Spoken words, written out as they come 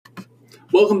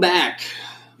Welcome back.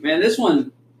 Man, this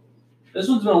one's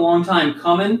been a long time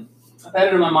coming. I've had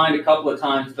it in my mind a couple of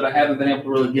times, but I haven't been able to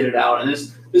really get it out. And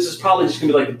this is probably just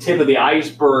going to be like the tip of the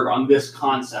iceberg on this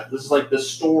concept. This is like the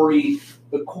story,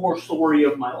 the core story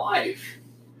of my life.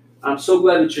 I'm so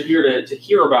glad that you're here to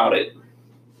hear about it.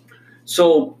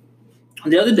 So,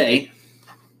 the other day,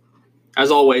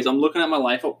 as always, I'm looking at my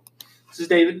life. Oh, this is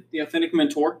David, the FnF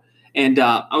mentor. And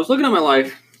I was looking at my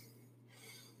life.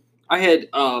 I had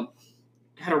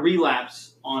a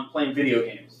relapse on playing video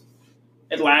games.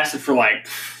 It lasted for like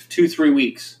 2-3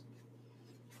 weeks.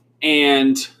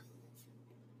 And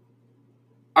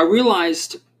I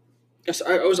realized,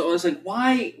 I was like,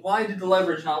 why did the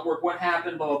leverage not work? What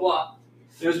happened? Blah, blah, blah.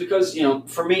 It was because,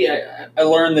 for me, I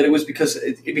learned that it was because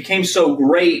it became so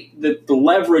great that the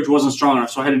leverage wasn't strong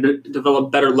enough. So I had to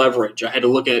develop better leverage. I had to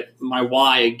look at my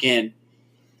why again.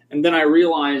 And then I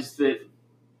realized that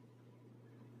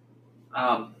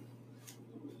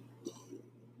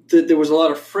there was a lot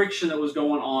of friction that was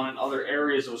going on in other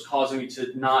areas that was causing me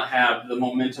to not have the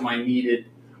momentum I needed,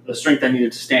 the strength I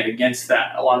needed to stand against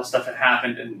that. A lot of stuff had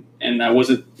happened, and I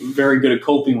wasn't very good at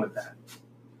coping with that.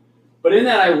 But in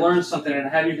that, I learned something, and I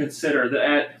had you consider that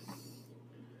at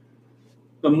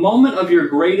the moment of your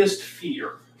greatest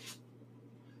fear,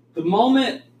 the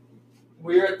moment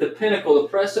we're at the pinnacle, the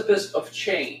precipice of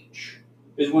change,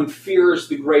 is when fear is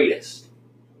the greatest.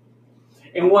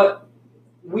 And what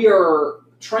we are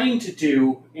trained to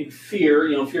do in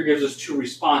fear, fear gives us two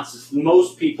responses.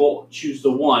 Most people choose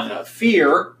the one.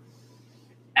 Fear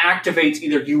activates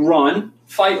either you run,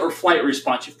 fight or flight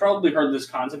response. You've probably heard this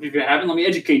concept. If you haven't, let me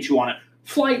educate you on it.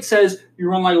 Flight says you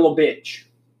run like a little bitch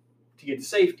to get to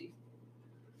safety.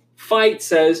 Fight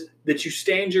says that you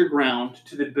stand your ground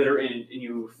to the bitter end and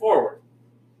you move forward.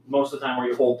 Most of the time where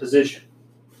you hold position.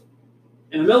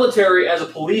 In the military, as a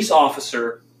police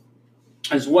officer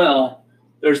as well,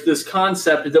 there's this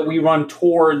concept that we run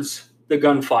towards the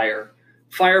gunfire.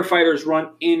 Firefighters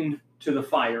run into the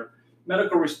fire.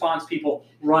 Medical response people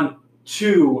run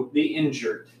to the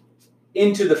injured,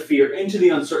 into the fear, into the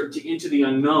uncertainty, into the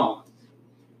unknown.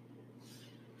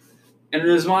 And it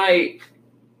is my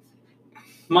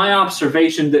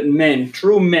observation that men,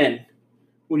 true men,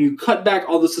 when you cut back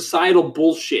all the societal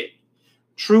bullshit,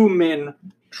 true men,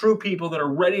 true people that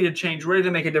are ready to change, ready to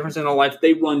make a difference in their life,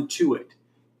 they run to it.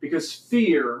 Because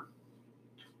fear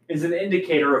is an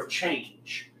indicator of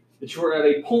change. That you're at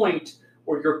a point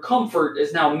where your comfort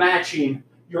is now matching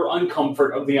your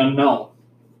uncomfort of the unknown.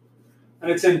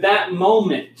 And it's in that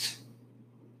moment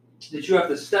that you have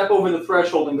to step over the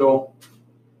threshold and go,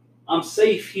 I'm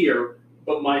safe here,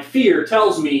 but my fear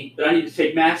tells me that I need to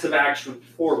take massive action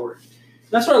forward. And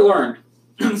that's what I learned.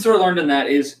 That's what I learned in that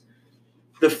is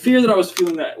the fear that I was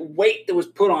feeling, that weight that was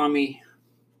put on me,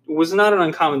 was not an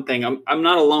uncommon thing. I'm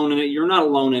not alone in it. You're not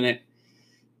alone in it.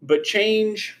 But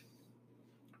change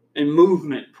and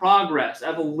movement, progress,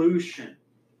 evolution,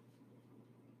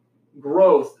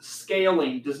 growth,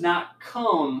 scaling does not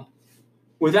come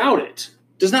without it.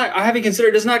 Does not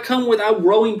come without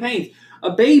growing pains.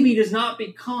 A baby does not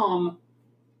become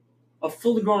a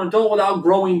fully grown adult without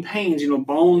growing pains.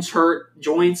 Bones hurt,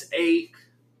 joints ache.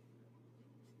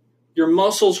 Your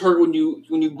muscles hurt when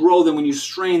you grow them, when you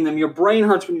strain them. Your brain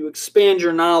hurts when you expand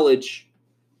your knowledge.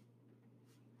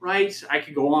 Right? I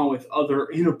could go on with other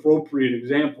inappropriate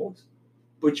examples.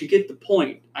 But you get the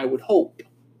point, I would hope.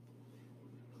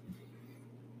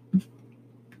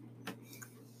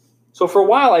 So for a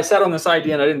while, I sat on this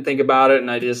idea and I didn't think about it. And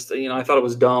I just, I thought it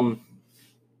was dumb.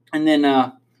 And then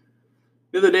the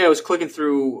other day I was clicking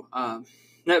through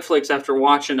Netflix after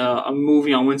watching a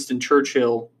movie on Winston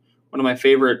Churchill, one of my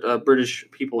favorite British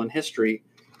people in history.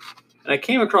 And I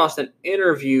came across an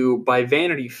interview by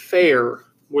Vanity Fair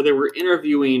where they were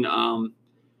interviewing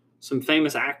some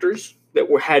famous actors that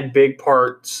had big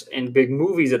parts in big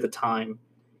movies at the time.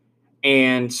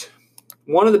 And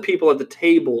one of the people at the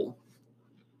table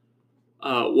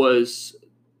was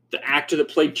the actor that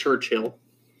played Churchill,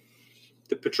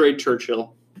 that portrayed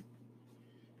Churchill,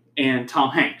 and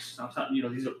Tom Hanks.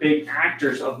 These are big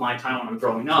actors of my time when I'm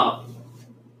growing up.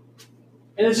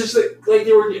 And it's just like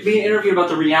they were being interviewed about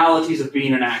the realities of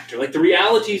being an actor, like the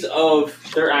realities of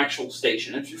their actual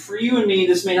station. And for you and me,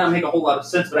 this may not make a whole lot of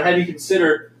sense, but I have you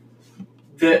consider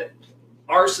that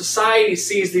our society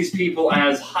sees these people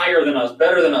as higher than us,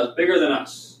 better than us, bigger than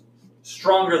us,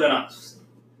 stronger than us.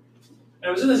 And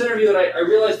it was in this interview that I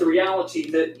realized the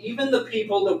reality that even the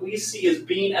people that we see as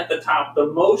being at the top, the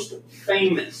most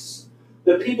famous,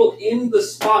 the people in the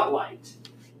spotlight,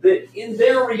 that in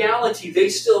their reality, they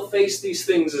still face these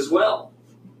things as well.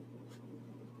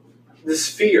 This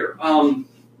fear.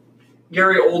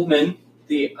 Gary Oldman,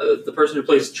 the person who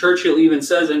plays Churchill even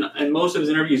says in most of his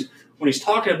interviews when he's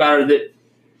talking about it that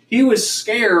he was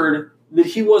scared that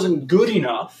he wasn't good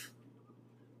enough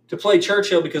to play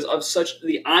Churchill because of such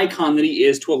the icon that he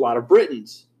is to a lot of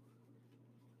Britons.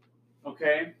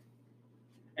 Okay?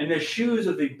 And the shoes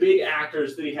of the big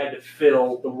actors that he had to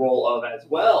fill the role of as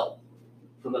well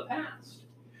from the past.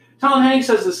 Tom Hanks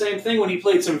says the same thing when he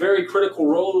played some very critical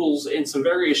roles in some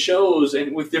various shows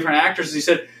and with different actors. He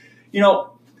said,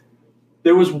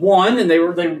 there was one, and they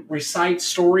recite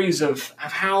stories of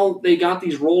how they got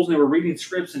these roles, and they were reading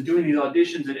scripts and doing these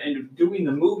auditions and doing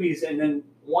the movies, and then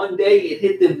one day it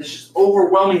hit them this just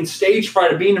overwhelming stage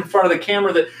fright of being in front of the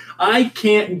camera that I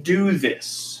can't do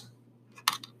this.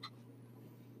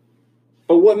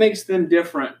 But what makes them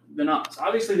different than us?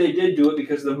 Obviously, they did do it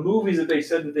because the movies that they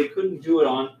said that they couldn't do it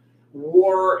on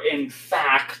were, in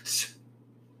fact,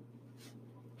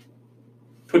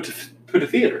 put to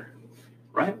theater.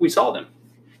 Right? We saw them.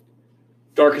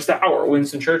 Darkest Hour,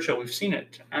 Winston Churchill, we've seen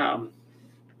it.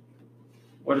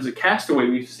 What is it? Castaway,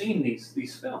 we've seen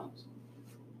these films.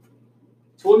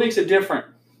 So what makes it different?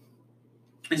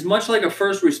 It's much like a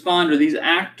first responder, these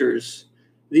actors,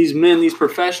 these men, these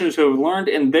professionals who have learned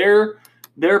in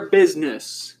their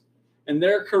business and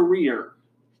their career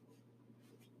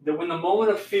that when the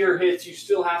moment of fear hits, you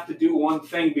still have to do one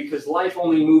thing because life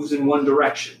only moves in one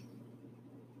direction.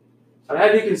 I've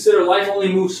had to consider life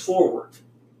only moves forward.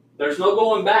 There's no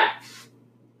going back.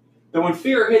 That when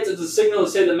fear hits, it's a signal to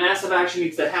say that massive action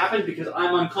needs to happen because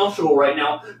I'm uncomfortable right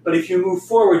now. But if you move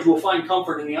forward, you will find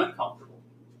comfort in the uncomfortable.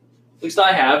 At least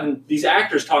I have, and these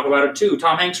actors talk about it too.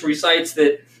 Tom Hanks recites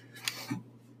that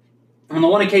on the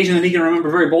one occasion that he can remember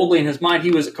very boldly in his mind,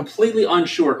 he was completely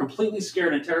unsure, completely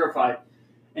scared and terrified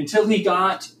until he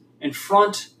got in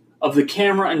front of the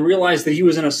camera and realized that he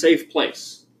was in a safe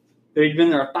place. That he'd been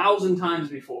there 1,000 times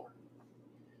before.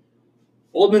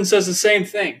 Oldman says the same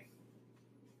thing.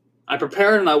 I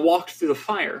prepared and I walked through the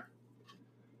fire.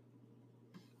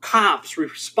 Cops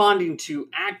responding to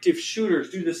active shooters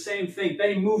do the same thing.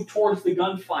 They move towards the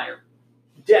gunfire.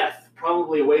 Death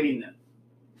probably awaiting them.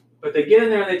 But they get in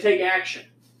there and they take action.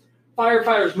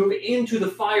 Firefighters move into the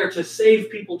fire to save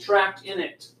people trapped in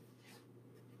it.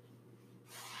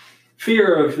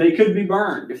 Fear of they could be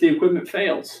burned if the equipment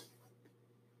fails.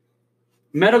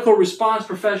 Medical response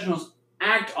professionals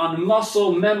act on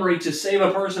muscle memory to save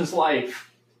a person's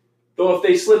life. Though if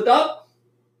they slipped up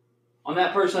on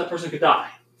that person could die.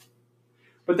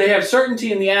 But they have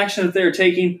certainty in the action that they're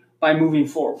taking by moving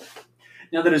forward.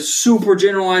 Now that is super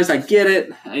generalized, I get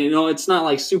it. It's not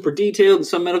like super detailed, and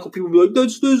some medical people will be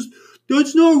like,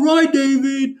 that's not right,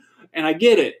 David. And I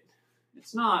get it.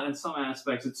 It's not in some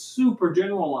aspects. It's super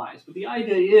generalized. But the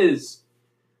idea is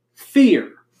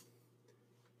fear.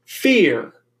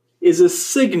 Fear is a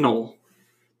signal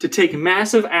to take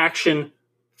massive action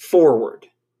forward.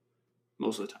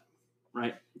 Most of the time,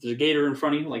 right? If there's a gator in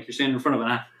front of you, like you're standing in front of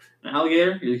an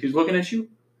alligator, he's looking at you,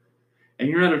 and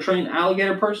you're not a trained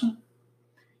alligator person,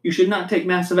 you should not take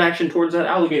massive action towards that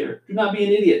alligator. Do not be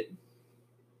an idiot.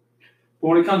 But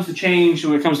when it comes to change,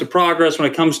 when it comes to progress,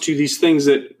 when it comes to these things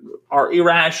that are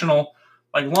irrational,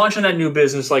 like launching that new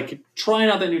business, like trying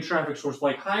out that new traffic source,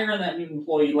 like hiring that new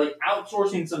employee, like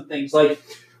outsourcing some things, like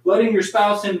letting your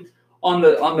spouse in on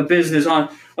the business, on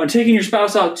taking your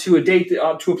spouse out to a date,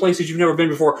 to a place that you've never been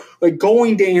before, like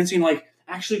going dancing, like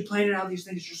actually planning out these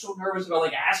things you're so nervous about,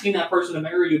 like asking that person to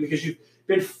marry you because you've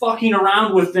been fucking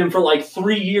around with them for like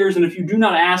 3 years, and if you do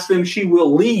not ask them, she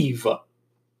will leave.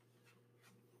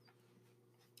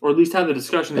 Or at least have the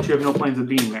discussion that you have no plans of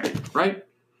being married, right?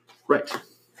 Right.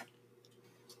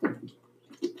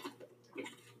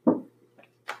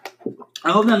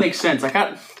 I hope that makes sense. I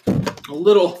got a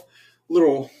little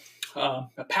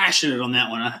passionate on that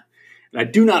one. And I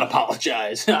do not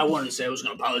apologize. I wanted to say I was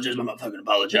going to apologize, but I'm not fucking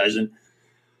apologizing.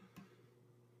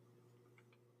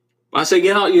 I say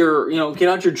get out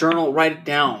your journal, write it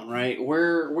down, right?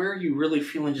 Where are you really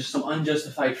feeling just some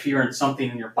unjustified fear in something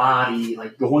in your body,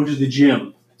 like going to the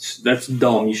gym? That's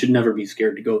dumb. You should never be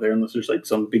scared to go there unless there's like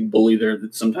some big bully there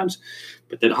that sometimes,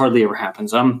 but that hardly ever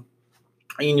happens.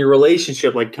 In your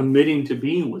relationship, like committing to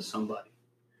being with somebody.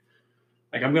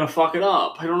 Like, I'm going to fuck it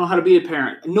up. I don't know how to be a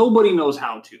parent. Nobody knows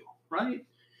how to, right?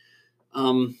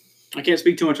 I can't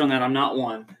speak too much on that. I'm not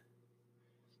one.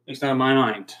 It's not in my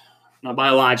mind. Not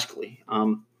biologically.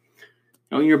 In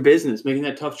your business, making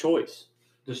that tough choice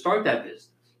to start that business.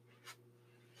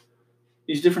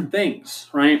 These different things,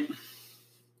 right?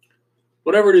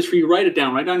 Whatever it is for you, write it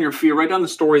down. Write down your fear. Write down the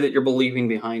story that you're believing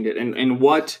behind it. And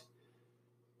what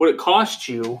it cost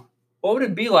you. What would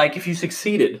it be like if you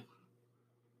succeeded?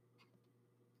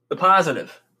 The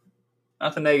positive.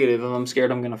 not the negative of I'm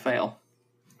scared I'm going to fail.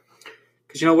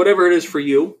 Because, whatever it is for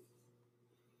you,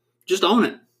 just own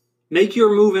it. Make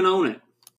your move and own it.